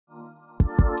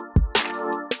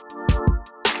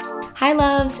Hi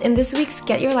loves! In this week's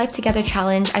Get Your Life Together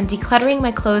challenge, I'm decluttering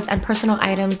my clothes and personal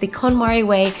items the Konmari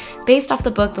way based off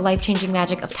the book The Life-Changing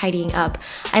Magic of Tidying Up.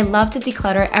 I love to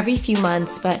declutter every few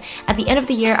months, but at the end of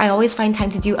the year, I always find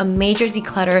time to do a major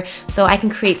declutter so I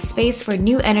can create space for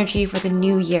new energy for the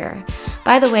new year.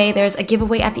 By the way, there's a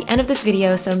giveaway at the end of this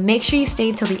video, so make sure you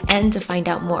stay till the end to find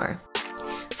out more.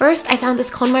 First, I found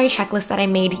this Konmari checklist that I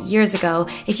made years ago.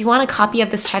 If you want a copy of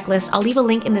this checklist, I'll leave a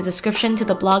link in the description to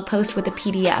the blog post with the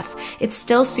PDF. It's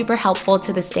still super helpful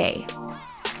to this day.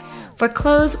 For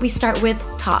clothes, we start with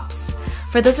tops.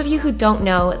 For those of you who don't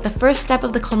know, the first step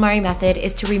of the KonMari method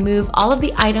is to remove all of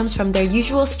the items from their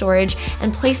usual storage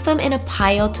and place them in a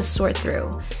pile to sort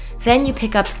through. Then you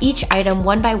pick up each item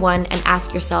one by one and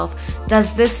ask yourself,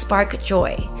 does this spark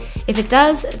joy? If it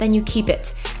does, then you keep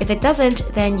it. If it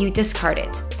doesn't, then you discard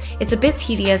it. It's a bit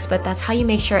tedious, but that's how you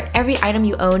make sure every item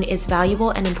you own is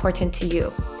valuable and important to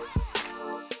you.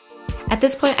 At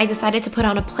this point, I decided to put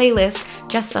on a playlist,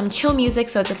 just some chill music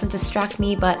so it doesn't distract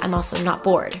me, but I'm also not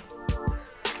bored.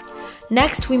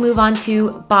 Next, we move on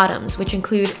to bottoms, which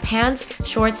include pants,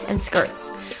 shorts, and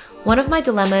skirts. One of my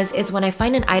dilemmas is when I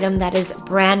find an item that is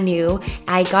brand new,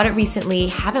 I got it recently,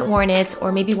 haven't worn it,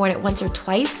 or maybe worn it once or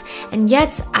twice, and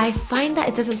yet I find that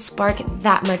it doesn't spark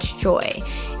that much joy.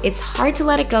 It's hard to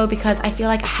let it go because I feel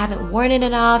like I haven't worn it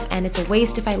enough and it's a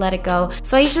waste if I let it go,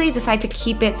 so I usually decide to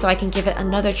keep it so I can give it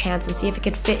another chance and see if it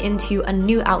could fit into a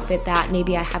new outfit that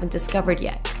maybe I haven't discovered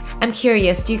yet. I'm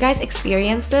curious, do you guys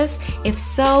experience this? If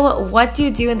so, what do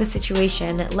you do in this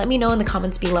situation? Let me know in the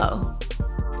comments below.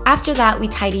 After that, we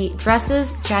tidy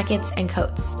dresses, jackets, and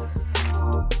coats.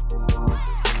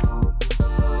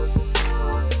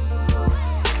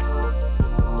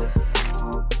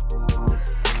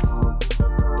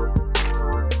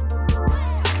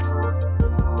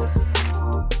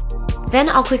 Then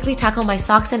I'll quickly tackle my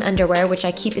socks and underwear, which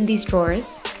I keep in these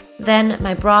drawers. Then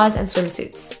my bras and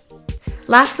swimsuits.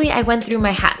 Lastly, I went through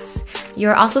my hats.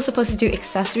 You're also supposed to do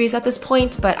accessories at this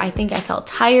point, but I think I felt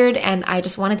tired and I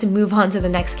just wanted to move on to the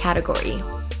next category.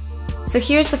 So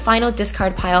here's the final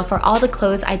discard pile for all the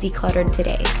clothes I decluttered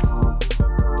today.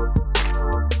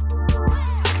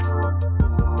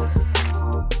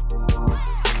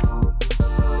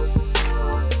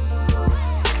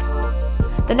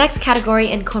 The next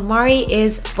category in KonMari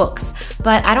is books,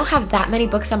 but I don't have that many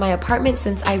books at my apartment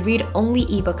since I read only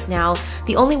ebooks now.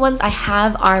 The only ones I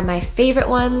have are my favorite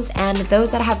ones and those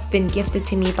that have been gifted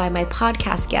to me by my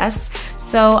podcast guests,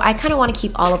 so I kind of want to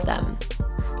keep all of them.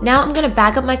 Now I'm going to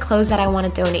bag up my clothes that I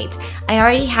want to donate. I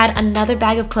already had another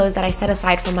bag of clothes that I set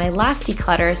aside for my last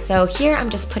declutter, so here I'm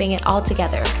just putting it all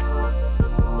together.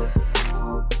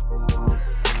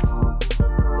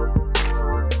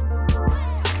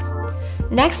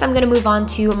 Next, I'm going to move on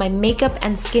to my makeup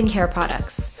and skincare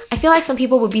products. I feel like some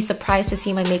people would be surprised to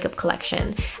see my makeup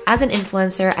collection. As an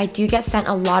influencer, I do get sent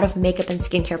a lot of makeup and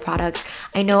skincare products.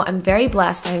 I know I'm very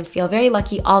blessed, I feel very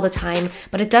lucky all the time,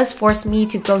 but it does force me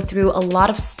to go through a lot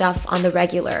of stuff on the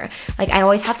regular. Like, I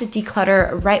always have to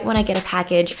declutter right when I get a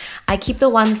package. I keep the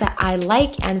ones that I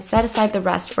like and set aside the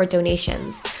rest for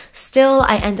donations. Still,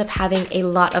 I end up having a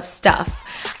lot of stuff.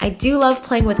 I do love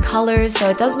playing with colors, so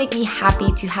it does make me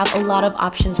happy to have a lot of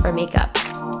options for makeup.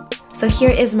 So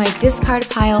here is my discard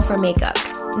pile for makeup.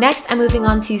 Next, I'm moving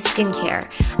on to skincare.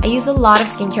 I use a lot of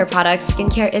skincare products.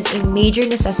 Skincare is a major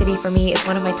necessity for me. It's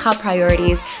one of my top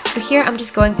priorities. So here I'm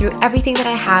just going through everything that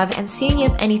I have and seeing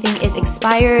if anything is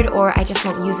expired or I just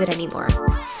won't use it anymore.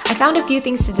 I found a few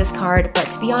things to discard,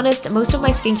 but to be honest, most of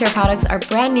my skincare products are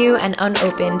brand new and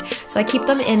unopened, so I keep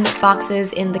them in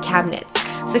boxes in the cabinets.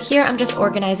 So here I'm just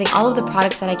organizing all of the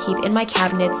products that I keep in my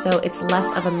cabinet so it's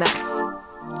less of a mess.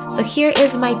 So here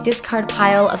is my discard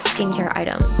pile of skincare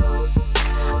items.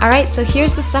 Alright, so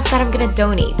here's the stuff that I'm gonna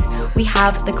donate. We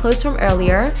have the clothes from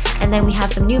earlier, and then we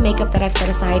have some new makeup that I've set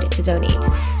aside to donate.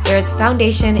 There's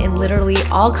foundation in literally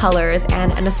all colors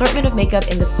and an assortment of makeup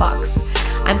in this box.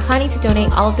 I'm planning to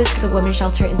donate all of this to the women's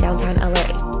shelter in downtown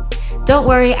LA. Don't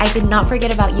worry, I did not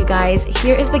forget about you guys.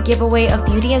 Here is the giveaway of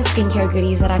beauty and skincare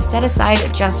goodies that I've set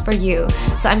aside just for you.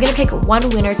 So I'm gonna pick one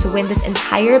winner to win this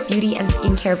entire beauty and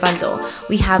skincare bundle.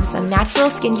 We have some natural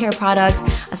skincare products,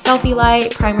 a selfie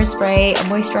light, primer spray, a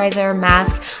moisturizer,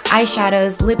 mask,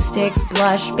 eyeshadows, lipsticks,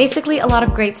 blush, basically a lot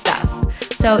of great stuff.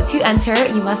 So to enter,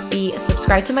 you must be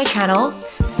subscribed to my channel,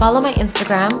 follow my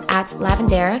Instagram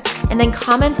 @lavender, and then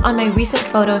comment on my recent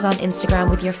photos on Instagram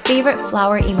with your favorite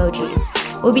flower emojis.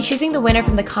 We'll be choosing the winner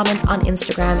from the comments on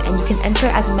Instagram, and you can enter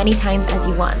as many times as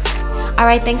you want.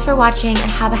 Alright, thanks for watching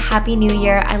and have a happy new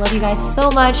year. I love you guys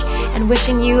so much and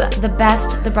wishing you the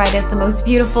best, the brightest, the most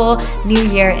beautiful new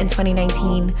year in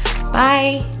 2019.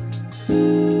 Bye!